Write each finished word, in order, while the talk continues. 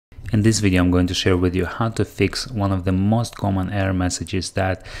In this video, I'm going to share with you how to fix one of the most common error messages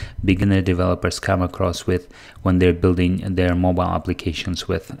that beginner developers come across with when they're building their mobile applications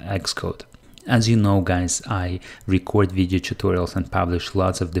with Xcode. As you know, guys, I record video tutorials and publish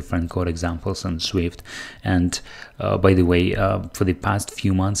lots of different code examples on Swift. And by the way, for the past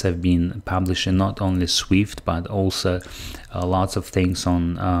few months, I've been publishing not only Swift, but also lots of things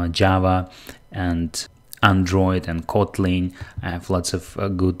on Java and Android and Kotlin. I have lots of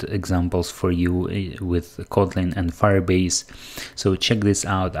good examples for you with Kotlin and Firebase. So check this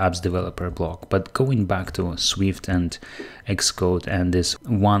out, apps developer blog. But going back to Swift and Xcode, and this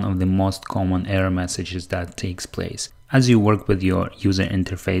one of the most common error messages that takes place. As you work with your user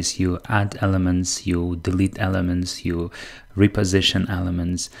interface, you add elements, you delete elements, you reposition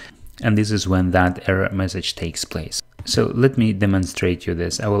elements, and this is when that error message takes place. So let me demonstrate you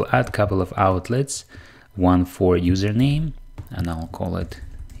this. I will add a couple of outlets. One for username, and I'll call it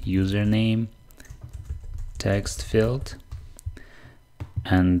username text field,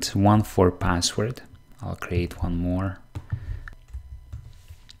 and one for password. I'll create one more.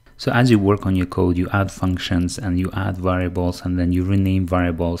 So as you work on your code, you add functions and you add variables, and then you rename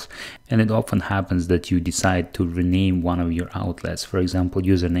variables. And it often happens that you decide to rename one of your outlets. For example,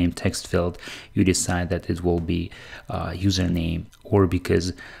 username text field, you decide that it will be username, or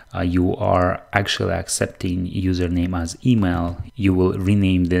because you are actually accepting username as email, you will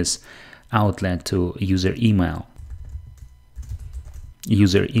rename this outlet to user email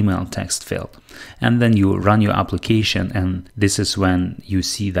text field. And then you run your application, and this is when you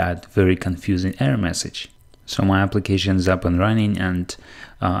see that very confusing error message. So my application is up and running, and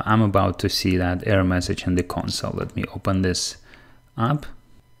I'm about to see that error message in the console. Let me open this up,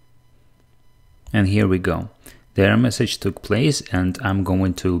 and here we go. The error message took place, and I'm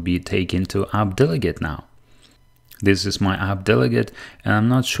going to be taken to app delegate now. This is my app delegate, and I'm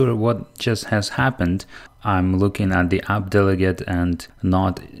not sure what just has happened. I'm looking at the app delegate and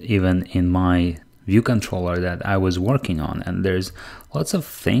not even in my view controller that I was working on. And there's lots of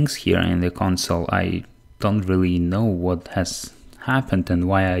things here in the console. I don't really know what has happened and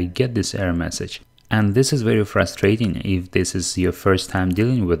why I get this error message. And this is very frustrating if this is your first time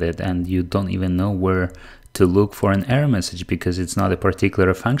dealing with it and you don't even know where to look for an error message because it's not a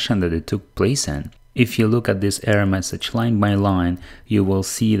particular function that it took place in. If you look at this error message line by line, you will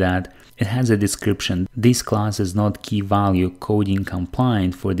see that it has a description. This class is not key value coding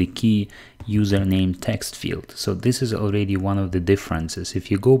compliant for the key username text field. So this is already one of the differences.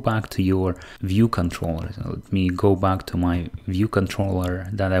 If you go back to your view controller, so let me go back to my view controller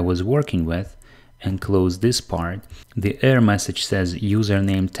that I was working with and close this part. The error message says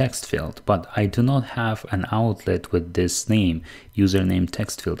username text field, but I do not have an outlet with this name, username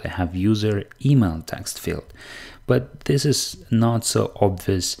text field. I have user email text field. But this is not so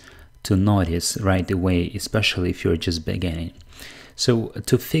obvious to notice right away, especially if you're just beginning. So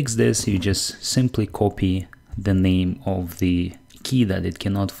to fix this, you just simply copy the name of the key that it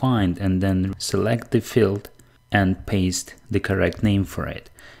cannot find and then select the field and paste the correct name for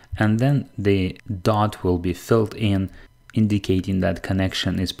it. And then the dot will be filled in, indicating that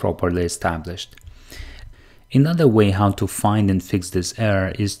connection is properly established. Another way how to find and fix this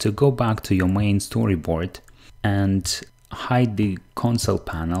error is to go back to your main storyboard and hide the console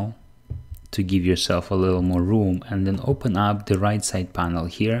panel to give yourself a little more room, and then open up the right side panel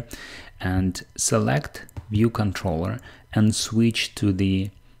here and select view controller and switch to the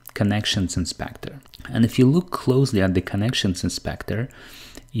connections inspector. And if you look closely at the connections inspector,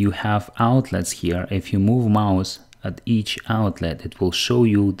 you have outlets here. If you move mouse at each outlet, it will show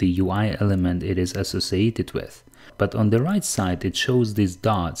you the UI element it is associated with. But on the right side, it shows these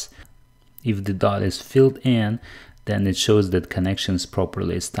dots. If the dot is filled in, then it shows that connection is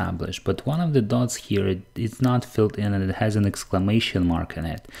properly established. But one of the dots here, it's not filled in and it has an exclamation mark in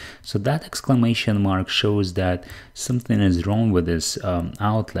it. So that exclamation mark shows that something is wrong with this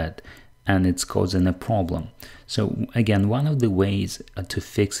outlet and it's causing a problem. So again, one of the ways to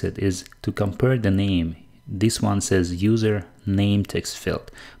fix it is to compare the name. This one says user name text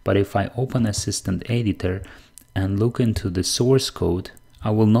field. But if I open Assistant Editor and look into the source code, I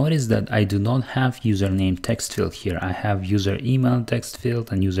will notice that I do not have username text field here. I have user email text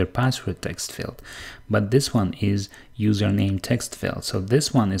field and user password text field. But this one is username text field. So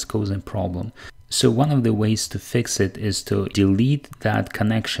this one is causing problem. So one of the ways to fix it is to delete that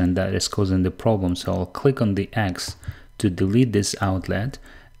connection that is causing the problem. So I'll click on the X to delete this outlet,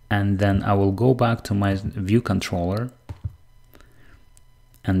 and then I will go back to my view controller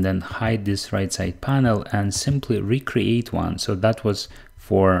and then hide this right side panel and simply recreate one. So that was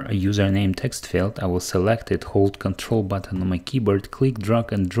for a username text field, I will select it, hold Control button on my keyboard, click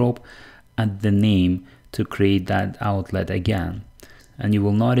drag and drop at the name to create that outlet again. And you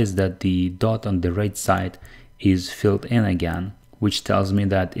will notice that the dot on the right side is filled in again, which tells me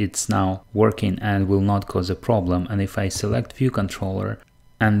that it's now working and will not cause a problem. And if I select View Controller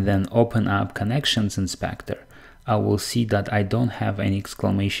and then open up Connections Inspector, I will see that I don't have any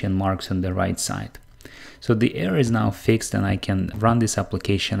exclamation marks on the right side. So the error is now fixed and I can run this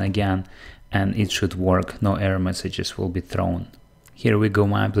application again and it should work. No error messages will be thrown. Here we go,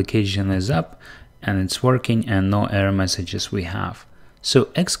 my application is up and it's working and no error messages we have. So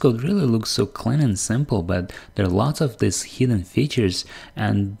Xcode really looks so clean and simple, but there are lots of these hidden features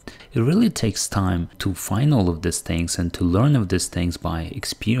and it really takes time to find all of these things and to learn of these things by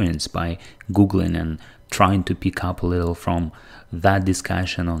experience, by Googling and trying to pick up a little from that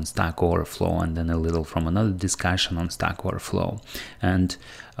discussion on Stack Overflow and then a little from another discussion on Stack Overflow. And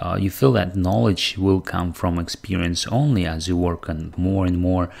you feel that knowledge will come from experience only as you work on more and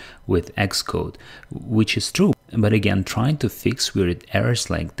more with Xcode, which is true. But again, trying to fix weird errors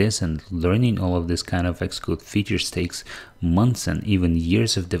like this and learning all of this kind of Xcode features takes months and even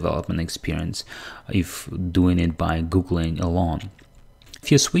years of development experience if doing it by Googling alone.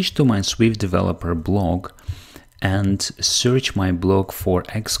 If you switch to my Swift developer blog and search my blog for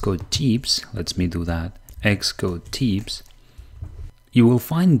Xcode tips, let me do that, Xcode tips, you will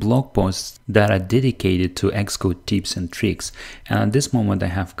find blog posts that are dedicated to Xcode tips and tricks. And at this moment I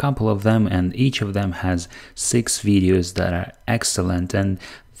have a couple of them and each of them has 6 videos that are excellent, and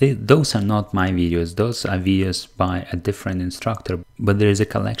those are not my videos, those are videos by a different instructor, but there is a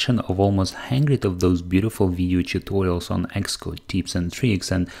collection of almost 100 of those beautiful video tutorials on Xcode tips and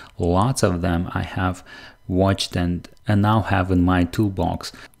tricks, and lots of them I have watched and now have in my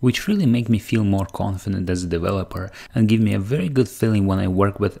toolbox, which really make me feel more confident as a developer and give me a very good feeling when I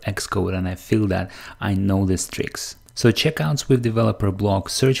work with Xcode and I feel that I know these tricks. So check out Swift Developer blog,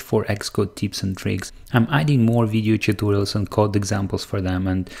 search for Xcode tips and tricks. I'm adding more video tutorials and code examples for them,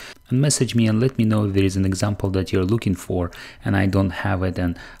 and message me and let me know if there is an example that you're looking for and I don't have it,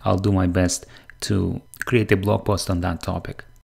 and I'll do my best to create a blog post on that topic.